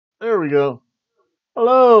There we go.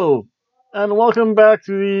 Hello, and welcome back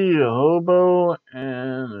to the Hobo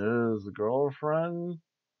and his girlfriend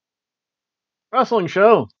wrestling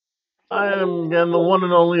show. I am again the one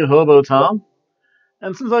and only Hobo Tom,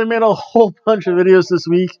 and since I made a whole bunch of videos this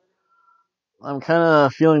week, I'm kind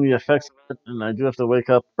of feeling the effects of it, and I do have to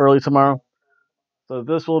wake up early tomorrow. So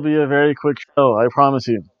this will be a very quick show, I promise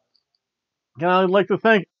you. Again, I'd like to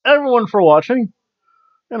thank everyone for watching,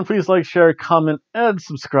 and please like, share, comment, and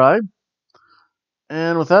subscribe.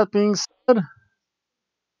 And with that being said,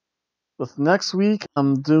 with next week,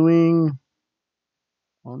 I'm doing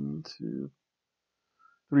one, two,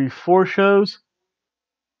 three, four shows.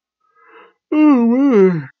 Oh,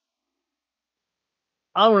 man.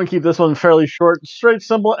 I'm going to keep this one fairly short, straight,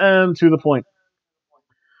 simple, and to the point.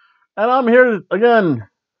 And I'm here again.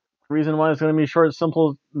 The reason why it's going to be short,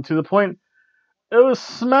 simple, and to the point. It was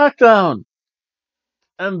Smackdown.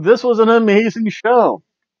 And this was an amazing show.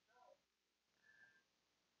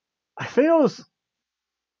 I think it was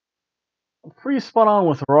pretty spot on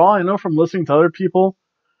with Raw. I know from listening to other people,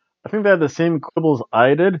 I think they had the same quibbles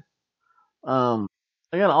I did. Um,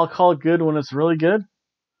 Again, I'll call it good when it's really good.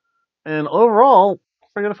 And overall, I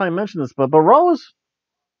forget if I mentioned this, but Raw was,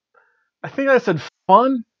 I think I said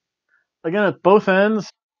fun. Again, at both ends,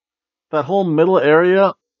 that whole middle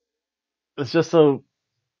area is just so,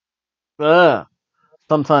 uh,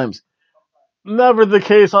 sometimes. Never the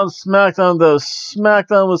case on SmackDown, though.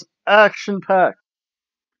 SmackDown was action packed.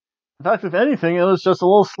 In fact, if anything, it was just a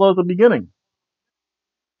little slow at the beginning.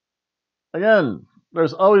 Again,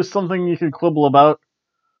 there's always something you can quibble about.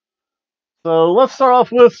 So let's start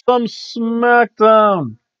off with some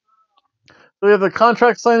SmackDown. So we have the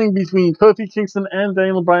contract signing between Kofi Kingston and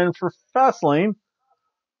Daniel Bryan for Fastlane.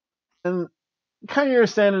 And kind of your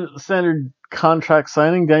standard contract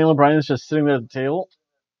signing. Daniel Bryan is just sitting there at the table,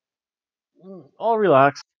 all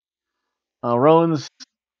relaxed. Rowan's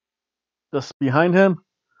just behind him.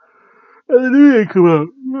 And then he come out.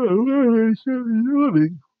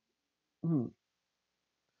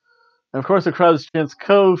 And of course, the crowd chants,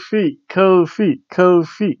 Kofi, Kofi,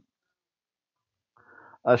 Kofi.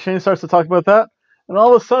 Shane starts to talk about that. And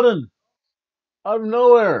all of a sudden, out of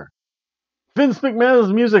nowhere, Vince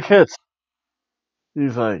McMahon's music hits.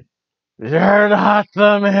 He's like, "You're not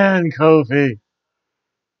the man, Kofi.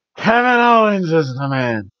 Kevin Owens is the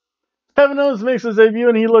man." Kevin Owens makes his debut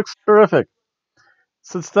and he looks terrific.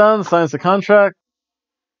 Sits down, signs the contract.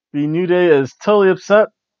 The New Day is totally upset.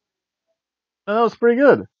 And that was pretty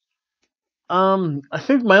good. I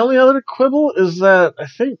think my only other quibble is that I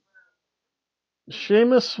think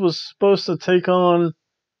Sheamus was supposed to take on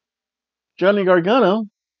Johnny Gargano,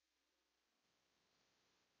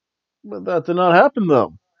 but that did not happen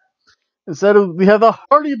though. Instead, we have the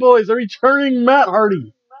Hardy Boys, a returning Matt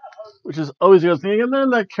Hardy, which is always a good thing. And they're in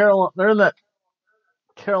that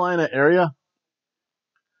Carolina area,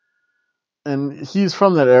 and he's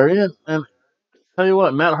from that area. And tell you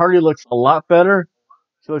what, Matt Hardy looks a lot better.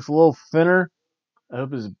 He looks a little thinner. I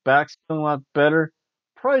hope his back's feeling a lot better.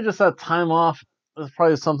 Probably just that time off is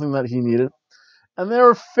probably something that he needed. And they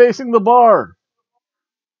were facing the Bar.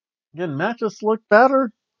 Again, Matt just looked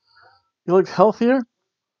better. He looked healthier.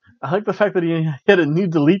 I like the fact that he had a new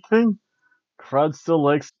delete thing. Crowd still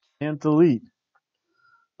likes can't delete.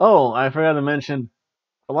 Oh, I forgot to mention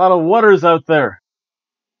a lot of whatters out there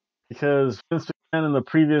because Vince McMahon in the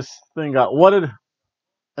previous thing got whatted.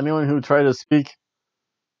 Anyone who tried to speak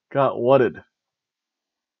got whatted,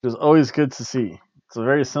 which is always good to see. It's a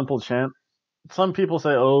very simple chant. Some people say,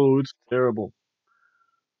 "Oh, it's terrible."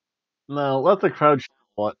 No, let the crowd chant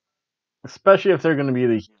what, especially if they're going to be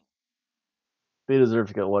the. They deserve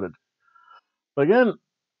to get whatted. But again,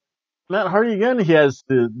 Matt Hardy again. He has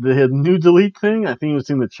the new delete thing. I think he was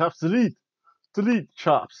doing the chops delete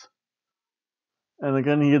chops. And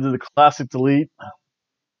again, he did the classic delete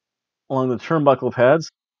along the turnbuckle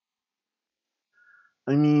pads.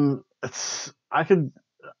 I mean, I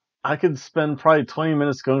could spend probably 20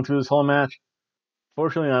 minutes going through this whole match.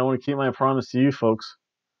 Fortunately, I want to keep my promise to you folks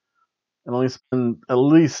and only spend at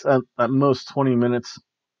least at most 20 minutes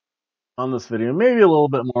on this video. Maybe a little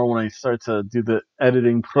bit more when I start to do the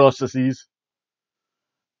editing processes.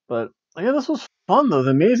 But again, this was fun though.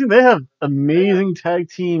 They have amazing tag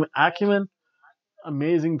team acumen,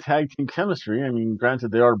 amazing tag team chemistry. I mean,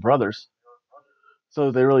 granted, they are brothers,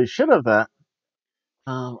 so they really should have that.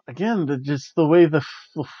 Again, just the way the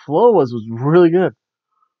flow was really good.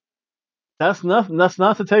 That's nothing. That's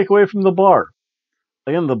not to take away from the Bar.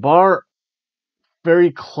 Again, the Bar,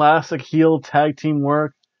 very classic heel tag team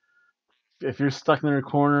work. If you're stuck in their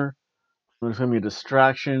corner, there's gonna be a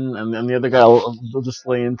distraction, and the other guy will just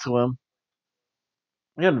lay into him.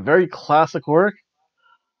 Again, very classic work.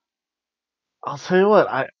 I'll tell you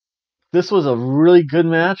what, this was a really good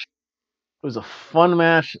match. It was a fun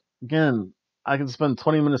match. Again, I could spend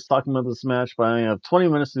 20 minutes talking about this match, but I only have 20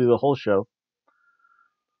 minutes to do the whole show.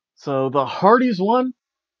 So the Hardys won,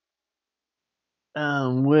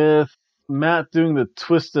 with Matt doing the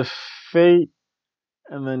twist of fate,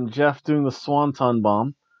 and then Jeff doing the swanton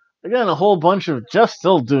bomb. Again, a whole bunch of Jeff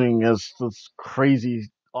still doing this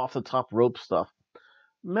crazy off the top rope stuff.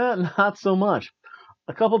 Matt, not so much.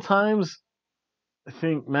 A couple times, I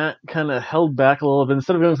think Matt kind of held back a little bit.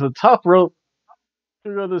 Instead of going to the top rope,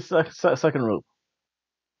 he go to the second rope.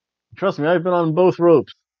 Trust me, I've been on both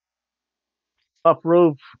ropes. Top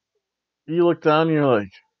rope, you look down, and you're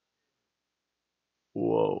like,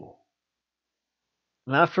 whoa.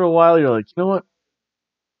 And after a while, you're like, you know what?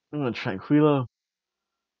 I'm going to tranquilo.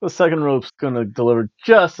 The second rope's going to deliver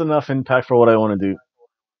just enough impact for what I want to do.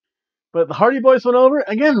 But the Hardy Boys went over.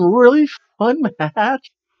 Again, really fun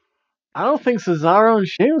match. I don't think Cesaro and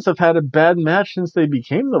Sheamus have had a bad match since they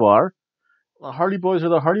became the Bar. The Hardy Boys are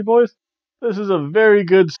the Hardy Boys. This is a very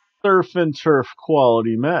good surf and turf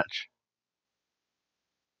quality match.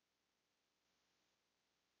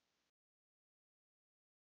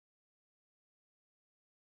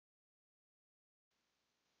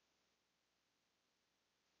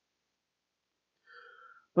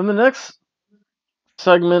 Then the next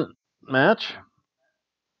segment match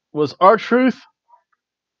was R-Truth.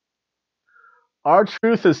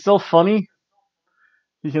 R-Truth is still funny.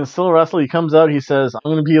 He can still wrestle. He comes out, he says, I'm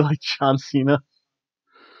going to be like John Cena.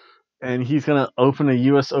 And he's going to open a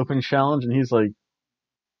U.S. Open challenge. And he said,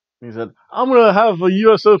 I'm going to have a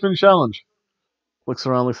U.S. Open challenge. Looks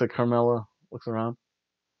around, looks at Carmella, looks around.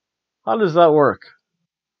 How does that work?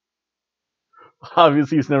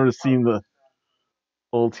 Obviously, he's never seen the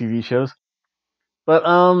old TV shows. But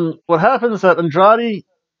what happens is that Andrade,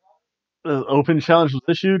 the Open challenge was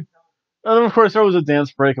issued. And then, of course, there was a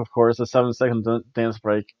dance break, of course, a 7-second dance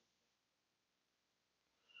break.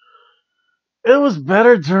 It was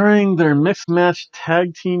better during their mixed match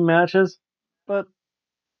tag team matches, but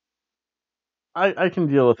I can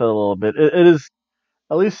deal with it a little bit. It is,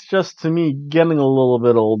 at least just to me, getting a little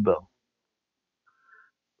bit old, though.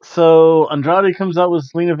 So Andrade comes out with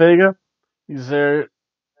Lena Vega. He's there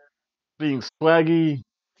being swaggy,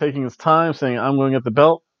 taking his time, saying, I'm going to get the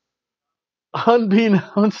belt.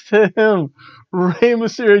 Unbeknownst to him, Rey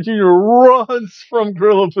Mysterio Jr. runs from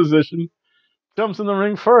gorilla position, jumps in the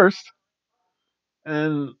ring first,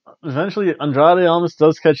 and eventually Andrade almost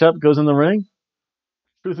does catch up, goes in the ring.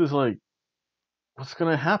 Truth is like, what's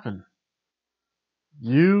going to happen?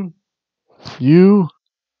 You,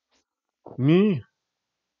 me?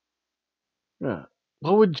 Yeah.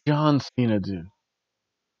 What would John Cena do?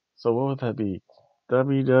 So what would that be?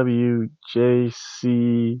 WWJCD.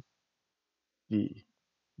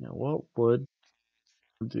 Yeah, what would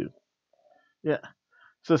he do? Yeah.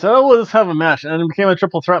 So oh, let's have a match, and it became a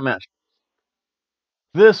triple threat match.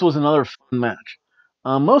 This was another fun match.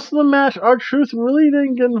 Most of the match, R-Truth really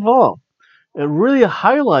didn't get involved. It really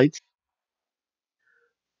highlights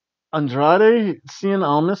Andrade seeing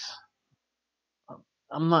Almas.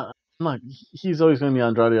 I'm not. He's always going to be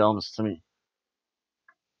Andrade Almas to me.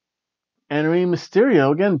 And Rey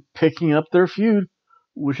Mysterio again picking up their feud,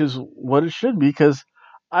 which is what it should be. Because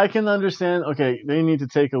I can understand. Okay, they need to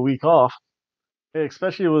take a week off.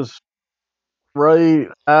 Especially it was right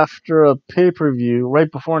after a pay-per-view, right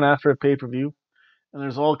before and after a pay-per-view, and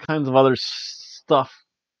there's all kinds of other stuff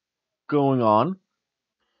going on.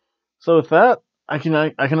 So with that, I can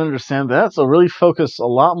understand that. So really focus a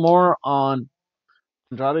lot more on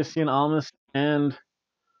Andrade Cien Almas and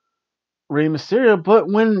Rey Mysterio. But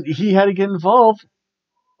when he had to get involved,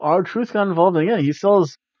 R-Truth got involved, and again, he still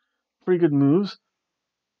has pretty good moves.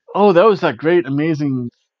 Oh, that was that great, amazing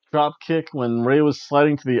drop kick when Rey was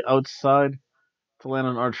sliding to the outside to land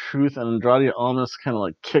on R-Truth, and Andrade almost kind of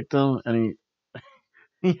like kicked him, and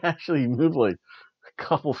he actually moved like a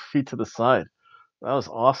couple feet to the side. That was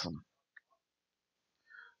awesome.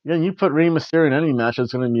 Again, you put Rey Mysterio in any match,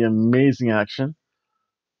 it's going to be amazing action.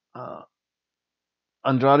 Uh,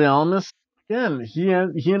 Andrade Almas, again, he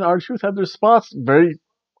and R-Truth had their spots. Very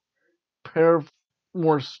pair of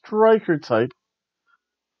more striker type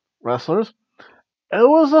wrestlers. It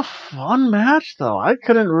was a fun match, though. I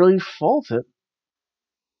couldn't really fault it.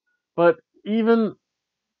 But even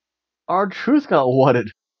R-Truth got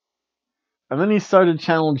whatted. And then he started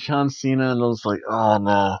channeling John Cena, and I was like, oh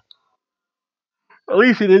no. At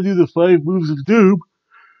least he didn't do the 5 moves of doom.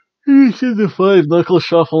 He did the 5 knuckle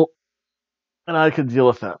shuffle, and I could deal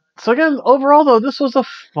with that. So again, overall though, this was a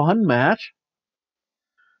fun match.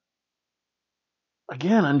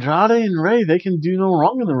 again, Andrade and Ray, they can do no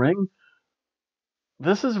wrong in the ring.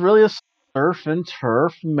 This is really a surf and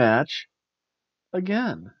turf match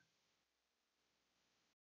again.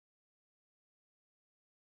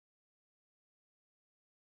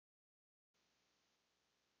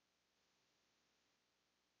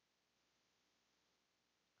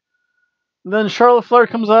 Then Charlotte Flair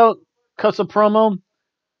comes out, cuts a promo.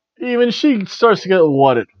 Even she starts to get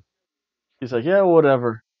whatted. She's like, yeah,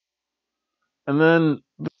 whatever. And then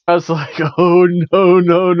the crowd's like, oh, no,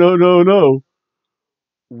 no, no, no, no.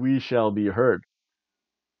 We shall be heard.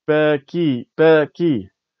 Becky, Becky.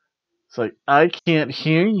 It's like, I can't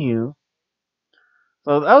hear you.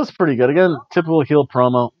 So that was pretty good. Again, typical heel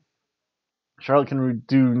promo. Charlotte can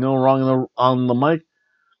do no wrong on the mic.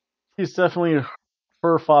 She's definitely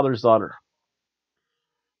her father's daughter.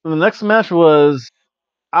 And the next match was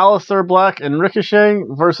Aleister Black and Ricochet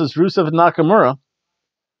versus Rusev and Nakamura.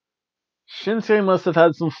 Shinsuke must have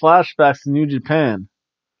had some flashbacks to New Japan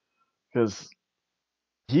because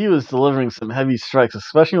he was delivering some heavy strikes,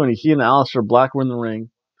 especially when he and Aleister Black were in the ring.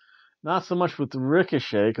 Not so much with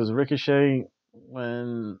Ricochet, because Ricochet,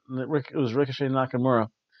 when it was Ricochet and Nakamura,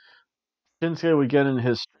 Shinsuke would get in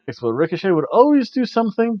his strikes, but Ricochet would always do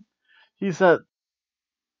something. He's that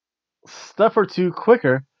step or two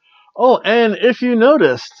quicker. Oh, and if you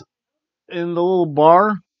noticed in the little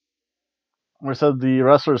bar where it said the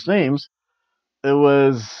wrestlers' names, it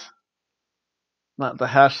was not the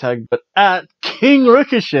hashtag, but at King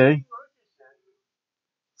Ricochet.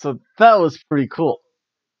 So that was pretty cool.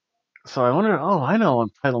 So I wonder, oh, I know what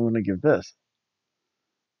title I'm going to give this.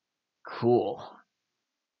 Cool.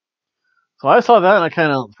 So I saw that and I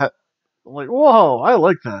kind of like, whoa, I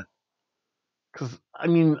like that. Because, I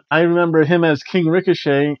mean, I remember him as King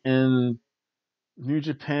Ricochet in New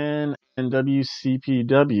Japan and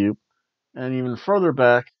WCPW, and even further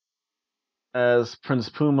back as Prince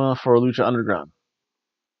Puma for Lucha Underground.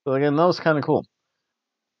 So again, that was kind of cool.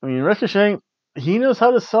 I mean, Ricochet, he knows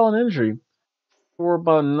how to sell an injury. For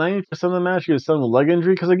about 90% of the match, he was selling a leg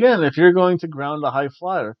injury. Because again, if you're going to ground a high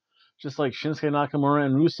flyer, just like Shinsuke Nakamura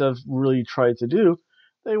and Rusev really tried to do,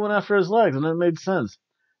 they went after his legs, and it made sense.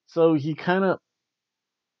 So he kind of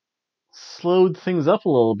slowed things up a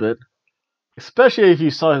little bit, especially if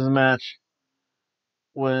you saw his match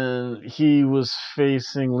when he was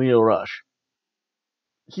facing Leo Rush.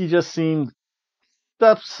 He just seemed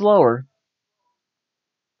steps slower.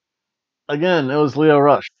 Again, it was Leo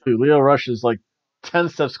Rush too. Leo Rush is like 10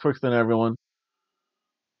 steps quicker than everyone.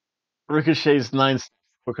 Ricochet's 9 steps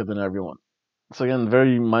quicker than everyone. So again,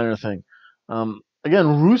 very minor thing. Again,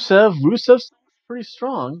 Rusev's pretty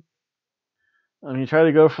strong. He tried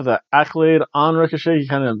to go for the accolade on Ricochet. He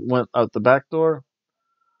kind of went out the back door.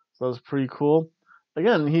 So that was pretty cool.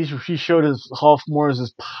 Again, he showed his Hall Morris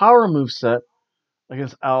his power move set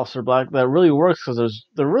against Aleister Black that really works because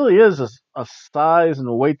there really is a size and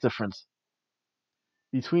a weight difference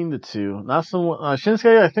between the two. Not so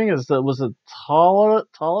Shinsuke, I think, was the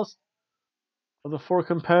tallest of the four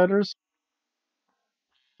competitors.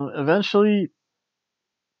 Eventually,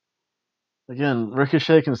 again,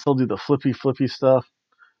 Ricochet can still do the flippy stuff.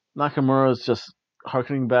 Nakamura is just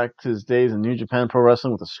harkening back to his days in New Japan Pro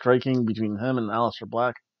Wrestling with the striking between him and Aleister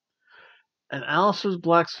Black. And Aleister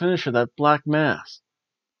Black's finisher, that Black Mass,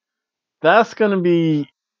 that's going to be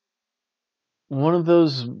one of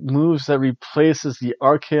those moves that replaces the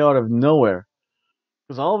RKO out of nowhere.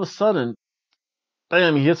 Because all of a sudden,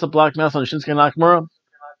 bam, he hits a Black Mass on Shinsuke Nakamura,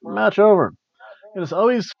 match over. And it's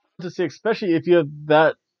always fun to see, especially if you have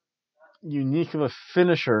that unique of a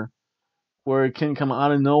finisher where it can come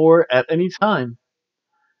out of nowhere at any time.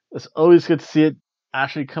 It's always good to see it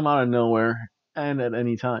actually come out of nowhere and at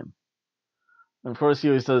any time. And of course, he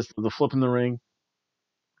always does the flip in the ring.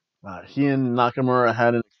 He and Nakamura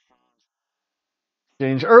had an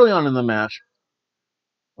exchange early on in the match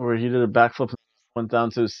where he did a backflip and went down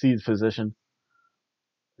to a seated position.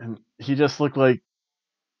 And he just looked like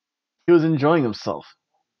he was enjoying himself.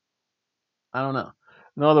 I don't know.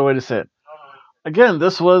 No other way to say it. Again,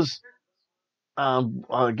 this was,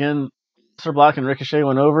 Mr. Black and Ricochet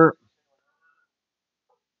went over.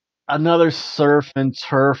 Another surf and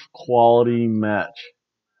turf quality match.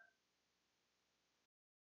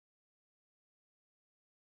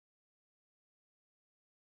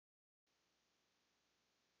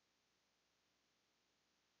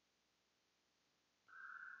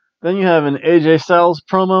 Then you have an AJ Styles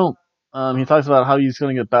promo. He talks about how he's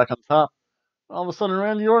going to get back on top. All of a sudden,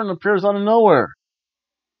 Randy Orton appears out of nowhere.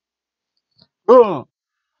 Oh,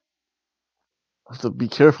 I have to be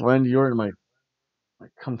careful. Randy Orton might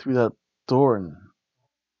come through that door, and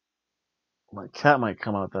my cat might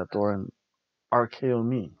come out that door. And RKO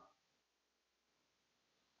me.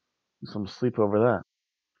 Some sleep over that.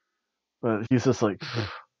 But he's just like,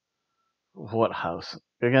 what house?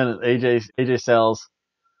 Again, AJ Styles.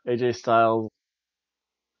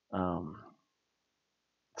 Um,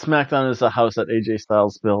 SmackDown is a house that AJ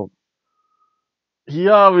Styles built. He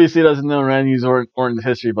obviously doesn't know Randy Orton's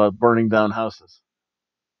history about burning down houses.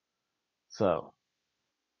 So,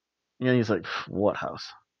 yeah, he's like, what house?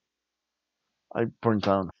 I burned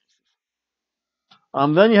down.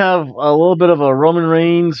 Then you have a little bit of a Roman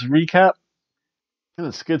Reigns recap. And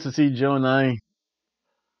it's good to see Joe and I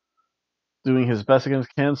doing his best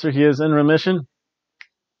against cancer. He is in remission.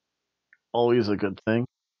 Always a good thing.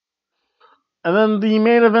 And then the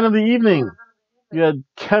main event of the evening, you had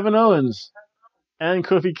Kevin Owens and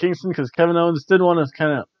Kofi Kingston, because Kevin Owens did want to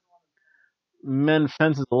kind of mend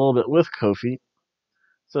fences a little bit with Kofi.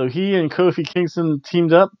 So he and Kofi Kingston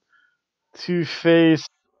teamed up to face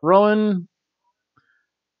Rowan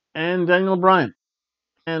and Daniel Bryan.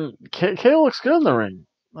 And KO looks good in the ring.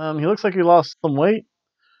 He looks like he lost some weight.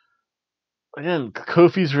 Again,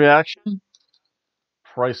 Kofi's reaction,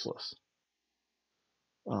 priceless.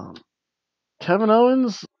 Um, Kevin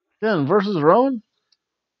Owens, again, versus Rowan.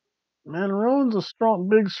 Man, Rowan's a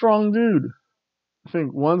big, strong dude. I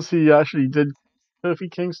think once he actually did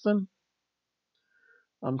Kofi Kingston,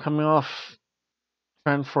 I'm coming off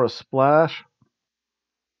trying for a splash.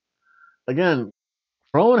 Again,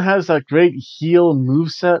 Rowan has that great heel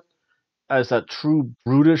moveset as that true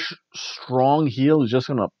brutish, strong heel who's just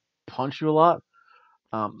gonna punch you a lot.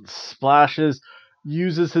 Splashes,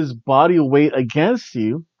 uses his body weight against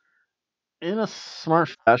you in a smart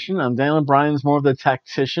fashion. Daniel Bryan's more of the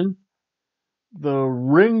tactician. The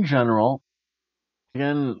ring general,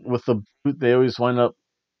 again, with the boot, they always wind up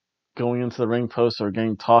going into the ring post or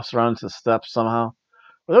getting tossed around to the steps somehow.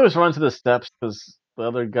 But they always run to the steps because the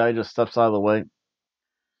other guy just steps out of the way.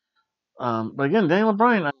 But again, Daniel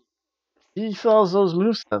Bryan, he sells those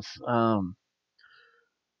movesets.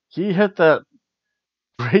 He hit that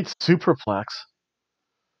great superplex.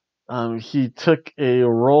 He took a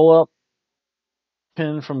roll up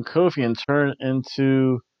pin from Kofi and turned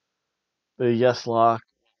into the yes lock,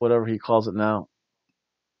 whatever he calls it now.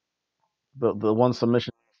 The one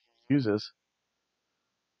submission he uses.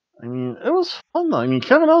 I mean, it was fun though. I mean,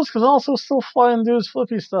 Kevin Owens can also still fly and do his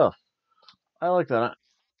flippy stuff. I like that.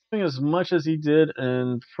 Doing as much as he did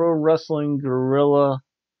in Pro Wrestling Guerrilla,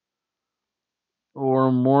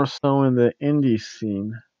 or more so in the indie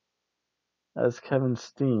scene, as Kevin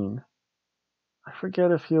Steen. I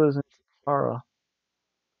forget if he was in Chikara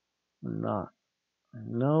or not.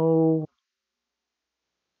 No,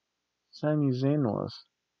 Sami Zayn was.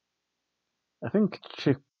 I think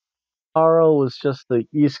Chikara was just the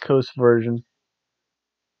East Coast version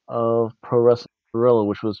of Pro Wrestling Guerrilla,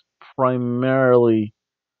 which was primarily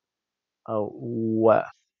out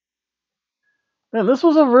west. Man, this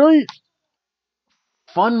was a really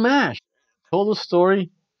fun match. Told a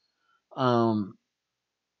story. Um,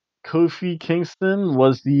 Kofi Kingston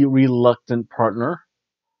was the reluctant partner.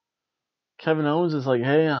 Kevin Owens is like,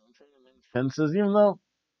 hey, I'm fences, even though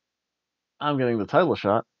I'm getting the title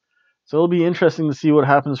shot. So it'll be interesting to see what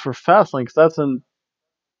happens for Fastlane, because that's in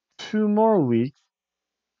 2 more weeks.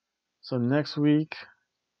 So next week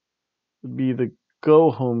would be the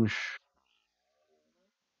go home.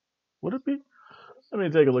 Would it be? Let me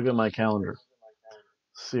take a look at my calendar.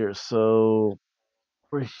 Here, so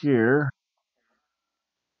we're here.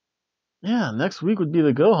 Yeah, next week would be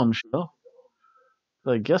the go home show.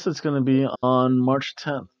 So I guess it's going to be on March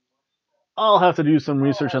 10th. I'll have to do some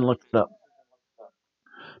research and look it up.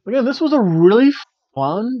 But again, this was a really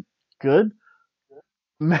fun, good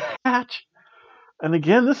match. And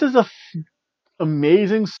again, this is a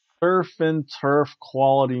amazing surf and turf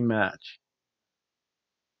quality match.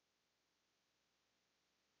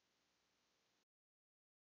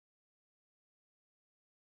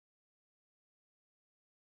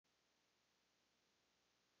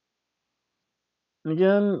 And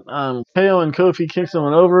again, KO and Kofi Kingston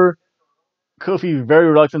went over. Kofi very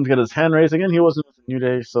reluctant to get his hand raised. Again, he wasn't with the New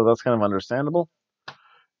Day, so that's kind of understandable.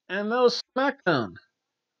 And that was SmackDown.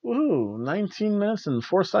 Woohoo! 19 minutes and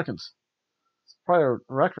 4 seconds. It's probably a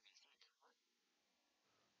record.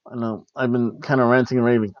 I know. I've been kind of ranting and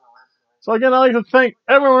raving. So again, I'd like to thank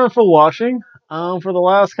everyone for watching for the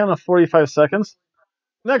last kind of 45 seconds.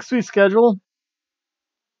 Next week's schedule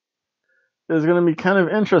is going to be kind of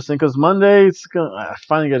interesting because Monday, I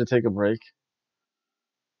finally got to take a break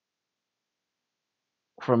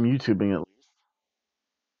from YouTubing at least.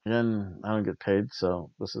 Again, I don't get paid,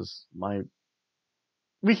 so this is my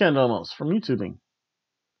weekend almost from YouTubing.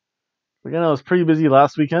 Again, I was pretty busy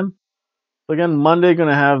last weekend. So again, Monday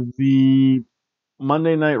gonna have the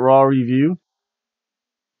Monday Night Raw review.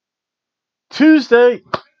 Tuesday,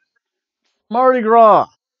 Mardi Gras.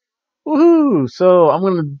 Woohoo! So I'm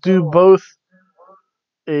gonna do both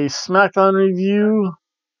a SmackDown review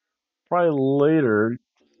probably later,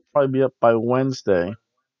 probably be up by Wednesday.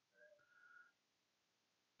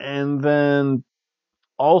 And then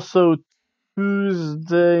also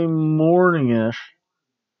Tuesday morning-ish,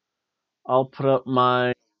 I'll put up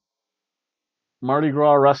my Mardi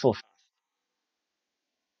Gras Wrestle,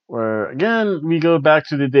 where again we go back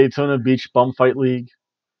to the Daytona Beach Bum Fight League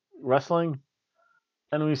wrestling,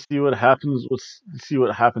 and we see what happens. See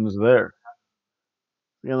what happens there.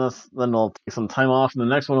 Again, then I'll take some time off, and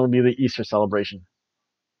the next one will be the Easter celebration.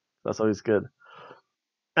 That's always good.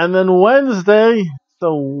 And then Wednesday,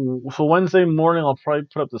 so Wednesday morning, I'll probably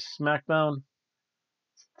put up the SmackDown.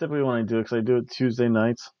 It's typically when I do it, because I do it Tuesday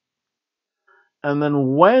nights. And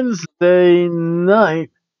then Wednesday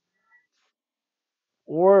night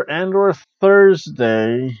or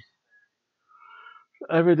Thursday,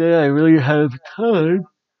 every day I really have time,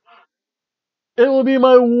 it will be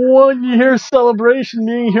my 1 year celebration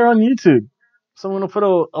being here on YouTube. So I'm going to put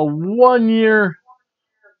a 1 year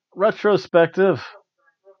retrospective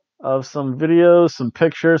of some videos, some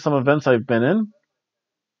pictures, some events I've been in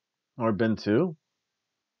or been to.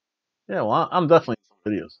 Yeah, well, I'm definitely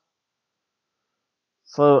in some videos.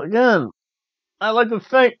 So again, I'd like to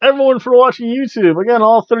thank everyone for watching YouTube. Again,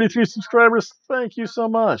 all 33 subscribers, thank you so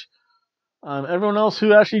much. Everyone else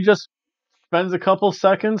who actually just spends a couple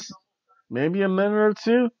seconds, maybe a minute or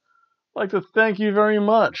two, I'd like to thank you very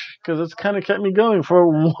much, because it's kind of kept me going for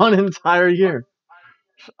 1 entire year.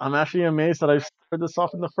 I'm actually amazed that I started this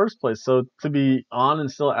off in the first place. So to be on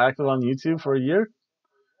and still active on YouTube for a year,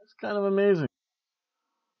 it's kind of amazing.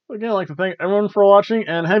 Again, I'd like to thank everyone for watching,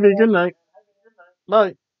 and have a good night.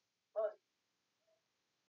 Bye.